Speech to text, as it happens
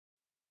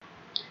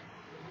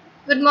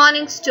Good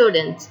morning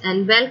students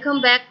and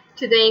welcome back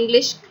to the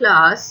English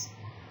class.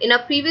 In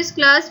our previous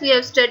class we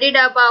have studied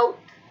about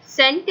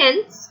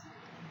sentence,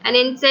 and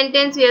in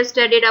sentence we have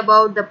studied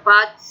about the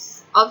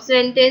parts of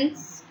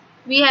sentence.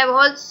 We have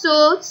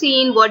also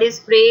seen what is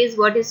phrase,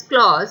 what is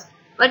clause,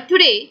 but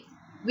today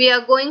we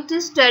are going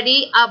to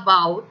study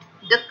about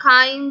the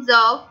kinds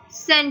of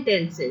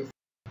sentences.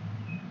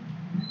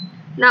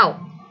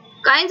 Now,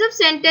 kinds of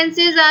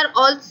sentences are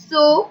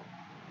also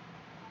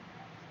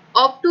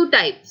of two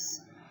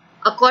types,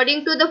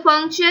 according to the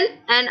function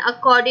and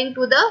according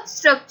to the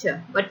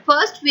structure. But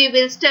first we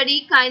will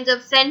study kinds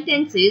of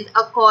sentences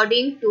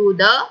according to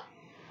the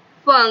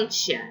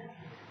function.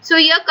 So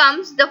here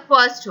comes the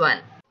first one.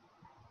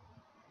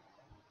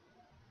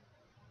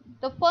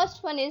 The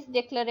first one is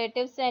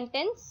declarative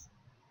sentence.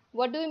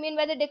 What do we mean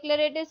by the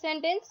declarative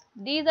sentence?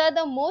 These are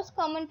the most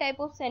common type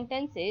of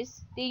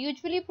sentences. They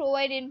usually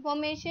provide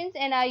information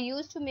and are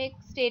used to make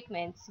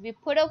statements. We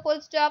put a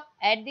full stop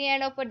at the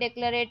end of a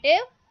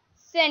declarative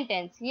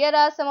sentence. Here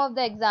are some of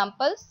the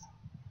examples.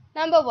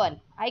 Number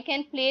 1. I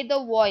can play the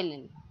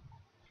violin.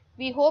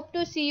 We hope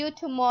to see you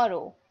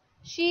tomorrow.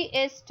 She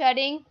is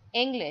studying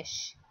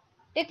English.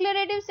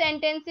 Declarative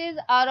sentences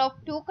are of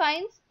two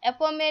kinds,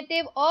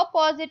 affirmative or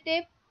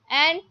positive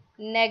and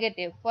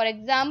negative. For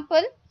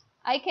example,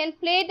 I can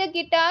play the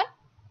guitar.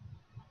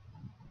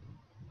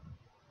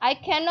 I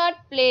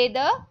cannot play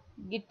the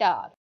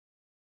guitar.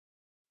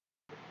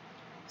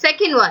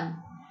 Second one,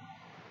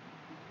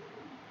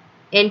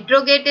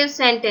 interrogative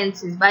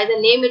sentences. By the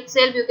name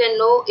itself you can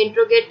know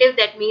interrogative,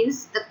 that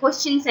means the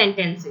question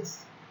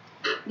sentences.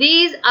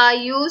 These are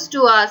used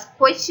to ask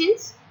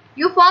questions.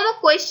 You form a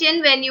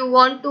question when you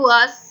want to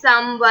ask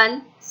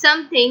someone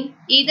something,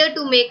 either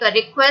to make a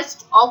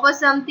request, offer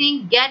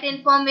something, get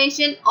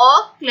information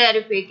or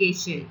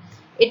clarification.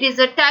 It is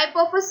a type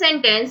of a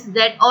sentence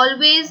that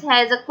always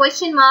has a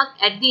question mark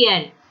at the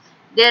end.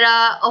 There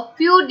are a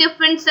few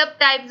different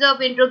subtypes of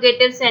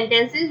interrogative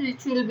sentences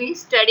which we will be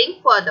studying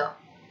further.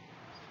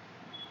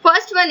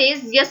 First one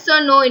is yes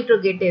or no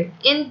interrogative.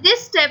 In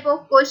this type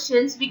of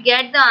questions, we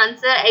get the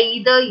answer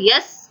either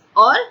yes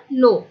or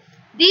no.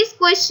 These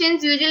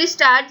questions usually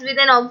start with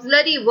an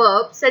auxiliary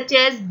verb such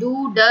as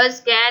do, does,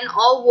 can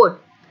or would.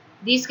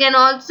 These can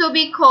also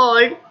be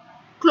called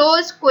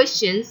closed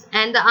questions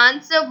and the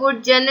answer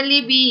would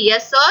generally be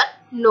yes or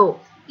no.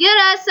 Here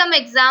are some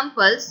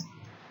examples.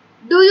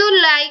 Do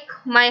you like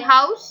my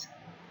house?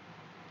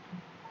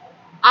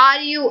 Are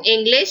you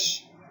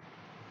English?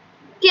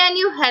 Can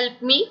you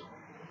help me?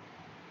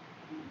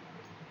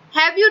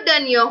 Have you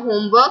done your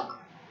homework?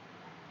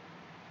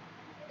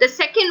 The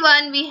second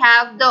one, we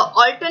have the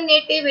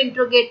alternative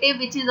interrogative,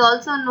 which is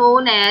also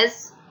known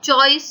as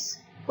choice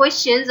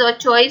questions or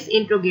choice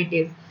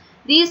interrogative.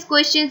 These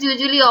questions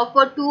usually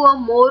offer two or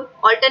more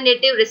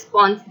alternative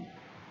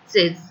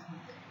responses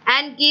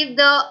and give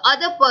the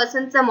other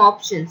person some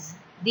options.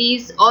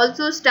 These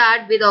also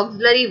start with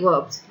auxiliary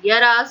verbs.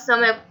 Here are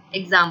some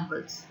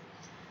examples.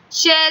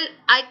 Shall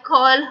I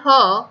call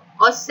her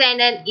or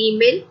send an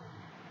email?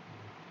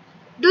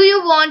 Do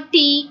you want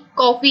tea,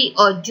 coffee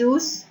or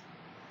juice?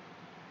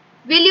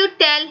 Will you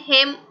tell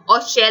him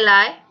or shall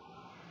I?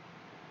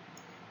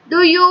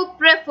 Do you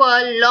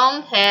prefer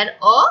long hair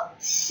or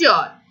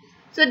short?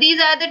 So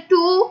these are the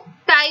two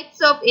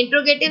types of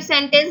interrogative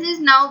sentences.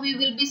 Now we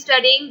will be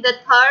studying the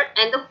third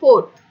and the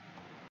fourth.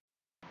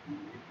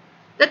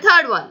 The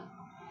third one,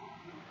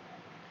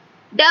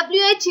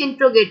 WH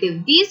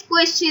interrogative. These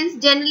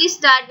questions generally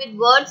start with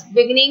words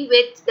beginning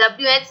with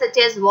WH such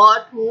as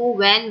what, who,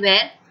 when,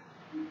 where.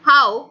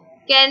 How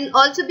can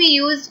also be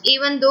used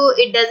even though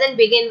it doesn't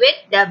begin with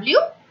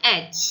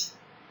WH.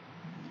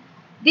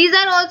 These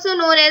are also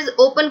known as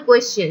open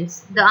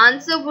questions. The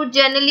answer would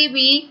generally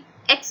be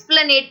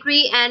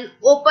explanatory and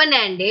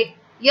open-ended.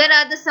 Here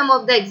are some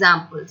of the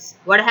examples.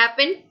 What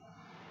happened?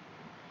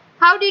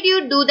 How did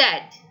you do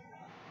that?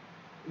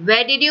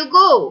 Where did you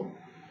go?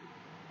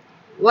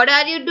 What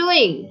are you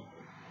doing?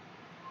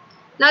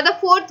 Now the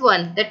fourth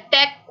one, the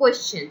tag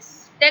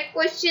questions. Tag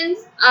questions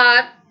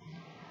are,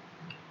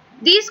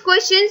 these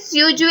questions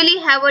usually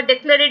have a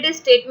declarative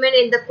statement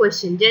in the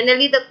question.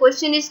 Generally, the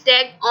question is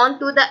tagged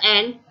onto the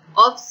end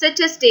of such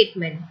a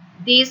statement.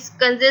 These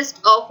consist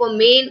of a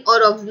main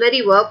or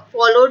auxiliary verb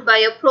followed by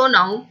a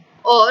pronoun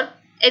or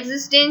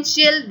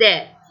existential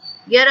there.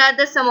 Here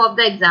are some of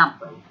the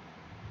examples.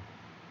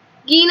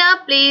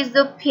 Gina plays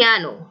the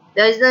piano,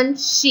 doesn't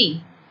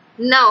she?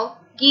 Now,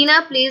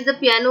 Gina plays the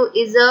piano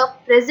is a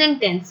present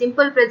tense,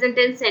 simple present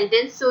tense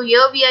sentence. So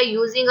here we are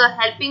using a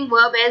helping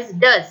verb as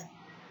does.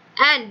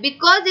 And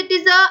because it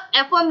is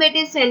a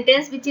affirmative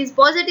sentence, which is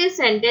positive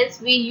sentence,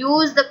 we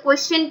use the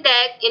question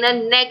tag in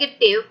a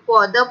negative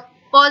for the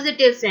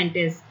positive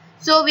sentence.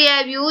 So we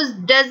have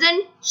used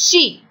doesn't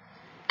she,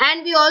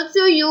 and we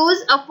also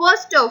use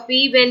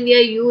apostrophe when we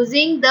are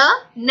using the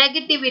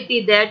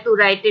negativity there to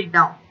write it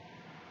down.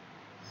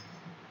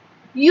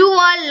 You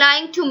are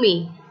lying to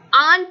me,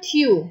 aren't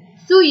you?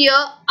 So here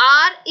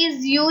are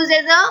is used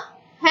as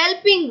a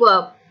helping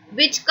verb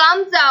which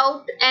comes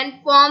out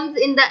and forms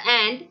in the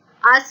end,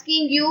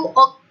 asking you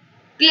or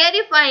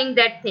clarifying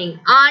that thing.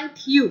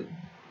 Aren't you?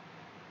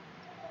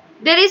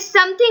 There is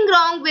something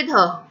wrong with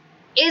her,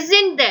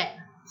 isn't there?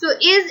 So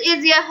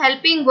is a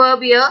helping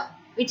verb here,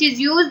 which is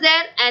used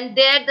there, and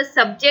there the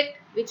subject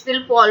which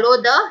will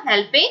follow the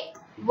helping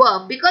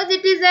verb. Because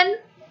it is an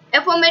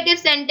affirmative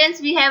sentence,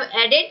 we have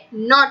added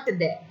not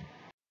there.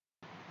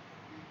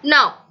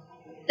 Now,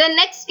 the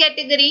next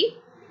category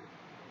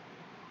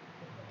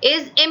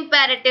is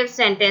imperative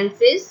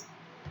sentences.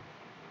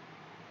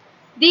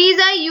 These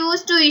are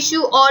used to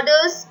issue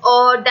orders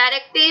or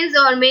directives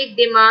or make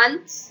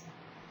demands.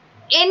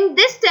 In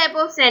this type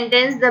of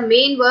sentence, the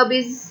main verb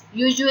is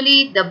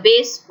usually the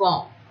base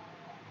form.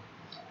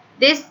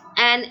 This is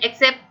an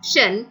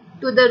exception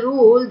to the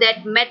rule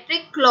that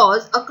metric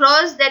clause, a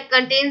clause that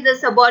contains the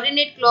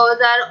subordinate clause,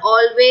 are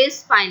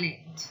always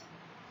finite.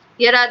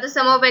 Here are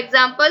some of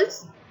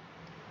examples.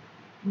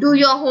 Do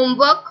your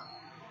homework.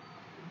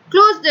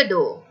 Close the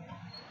door.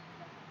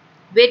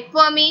 Wait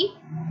for me.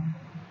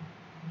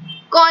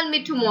 Call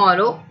me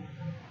tomorrow.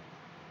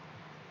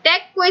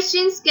 Tag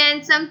questions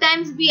can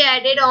sometimes be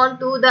added on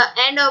to the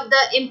end of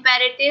the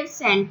imperative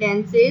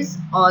sentences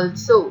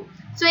also.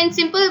 So in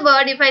simple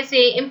word, if I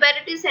say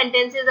imperative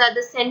sentences are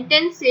the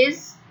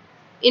sentences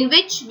in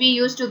which we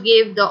used to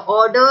give the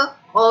order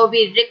or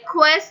we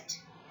request.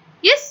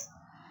 Yes.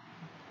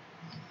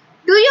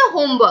 Do your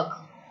homework.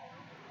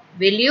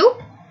 Will you?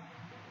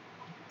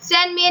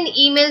 Send me an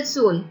email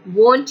soon.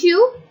 Won't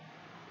you?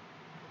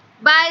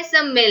 Buy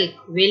some milk.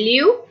 Will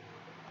you?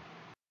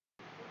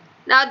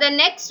 Now the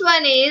next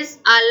one is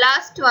our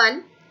last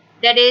one,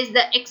 that is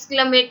the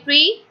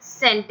exclamatory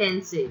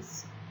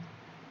sentences.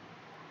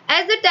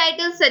 As the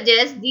title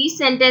suggests, these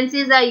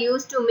sentences are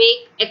used to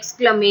make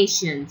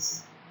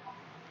exclamations.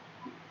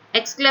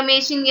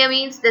 Exclamation here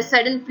means the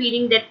sudden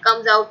feeling that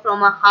comes out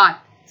from a heart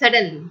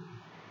suddenly.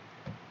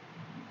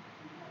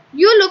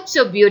 You look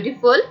so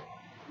beautiful.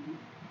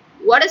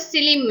 What a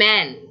silly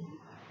man.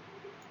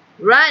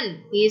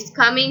 Run, he is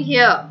coming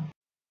here.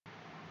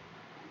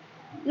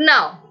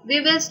 Now, we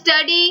will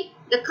study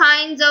the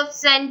kinds of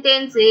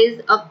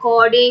sentences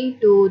according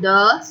to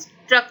the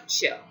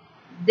structure.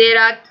 There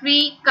are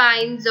 3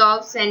 kinds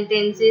of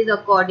sentences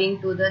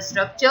according to the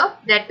structure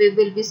that we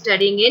will be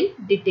studying in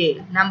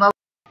detail.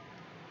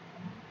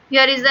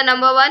 Here is the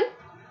number 1.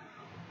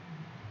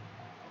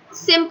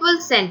 Simple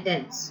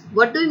sentence.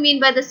 What do we mean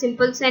by the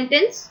simple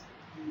sentence?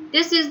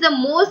 This is the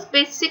most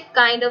basic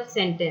kind of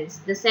sentence.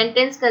 The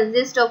sentence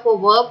consists of a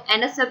verb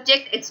and a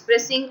subject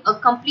expressing a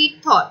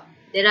complete thought.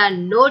 There are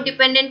no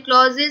dependent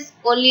clauses,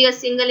 only a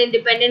single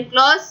independent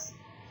clause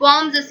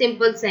forms a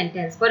simple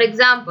sentence. For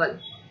example,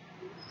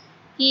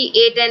 he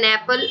ate an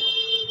apple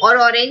or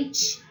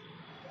orange.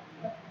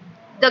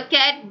 The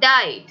cat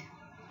died.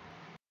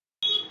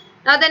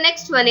 Now the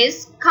next one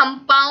is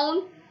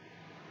compound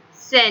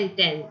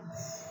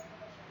sentence.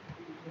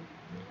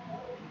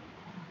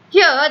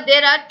 Here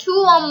there are 2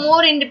 or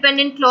more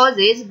independent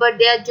clauses, but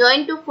they are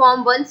joined to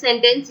form one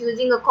sentence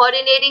using a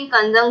coordinating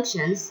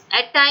conjunctions.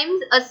 At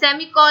times a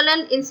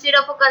semicolon instead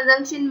of a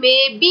conjunction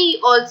may be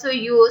also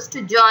used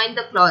to join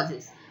the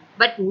clauses.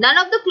 But none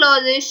of the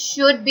clauses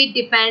should be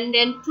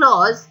dependent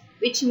clause,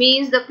 which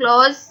means the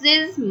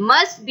clauses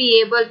must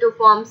be able to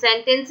form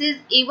sentences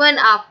even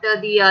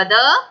after the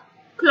other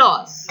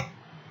clause.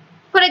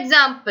 For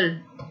example,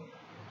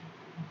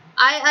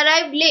 I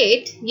arrived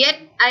late, yet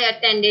I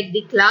attended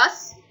the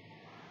class.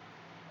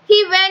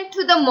 He went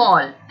to the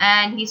mall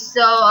and he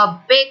saw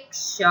a big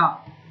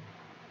shop.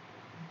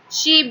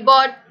 She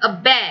bought a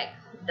bag.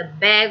 The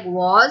bag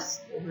was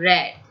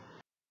red.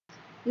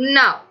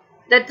 Now,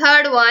 the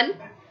third one,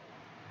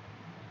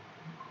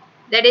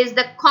 that is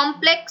the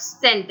complex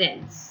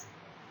sentence.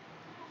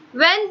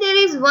 When there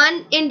is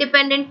one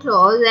independent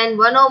clause and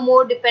one or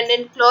more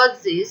dependent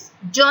clauses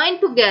joined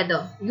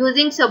together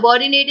using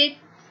subordinating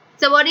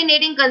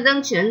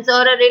conjunctions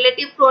or a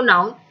relative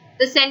pronoun,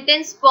 the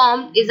sentence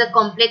formed is a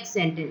complex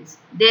sentence.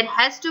 There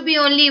has to be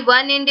only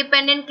one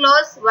independent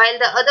clause while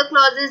the other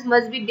clauses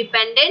must be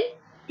dependent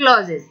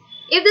clauses.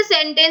 If the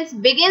sentence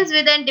begins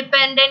with a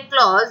dependent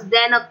clause,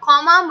 then a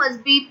comma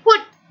must be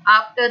put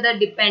after the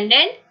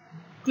dependent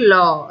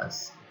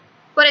clause.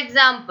 For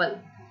example,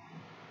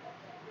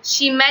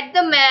 she met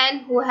the man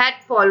who had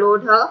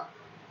followed her.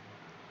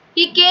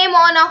 He came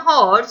on a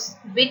horse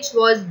which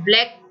was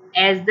black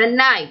as the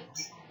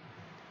night.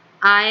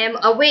 I am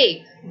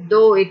awake,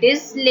 though it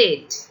is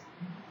late.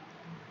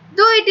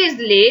 Though it is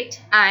late,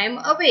 I am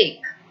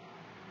awake.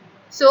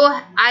 So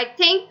I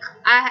think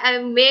I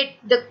have made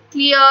the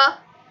clear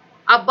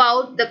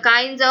about the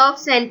kinds of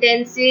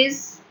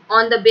sentences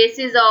on the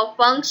basis of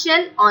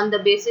function, on the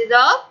basis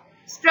of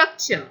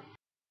structure.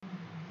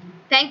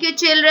 Thank you,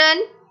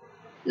 children.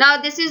 Now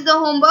this is the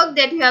homework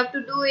that you have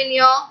to do in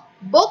your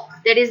book.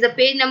 That is the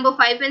page number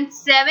 5 and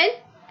 7.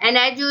 And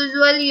as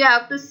usual, you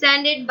have to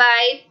send it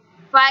by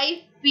 5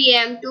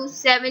 p.m. to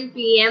 7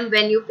 p.m.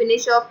 when you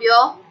finish off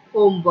your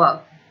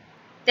homework.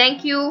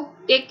 Thank you.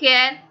 Take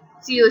care.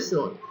 See you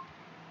soon.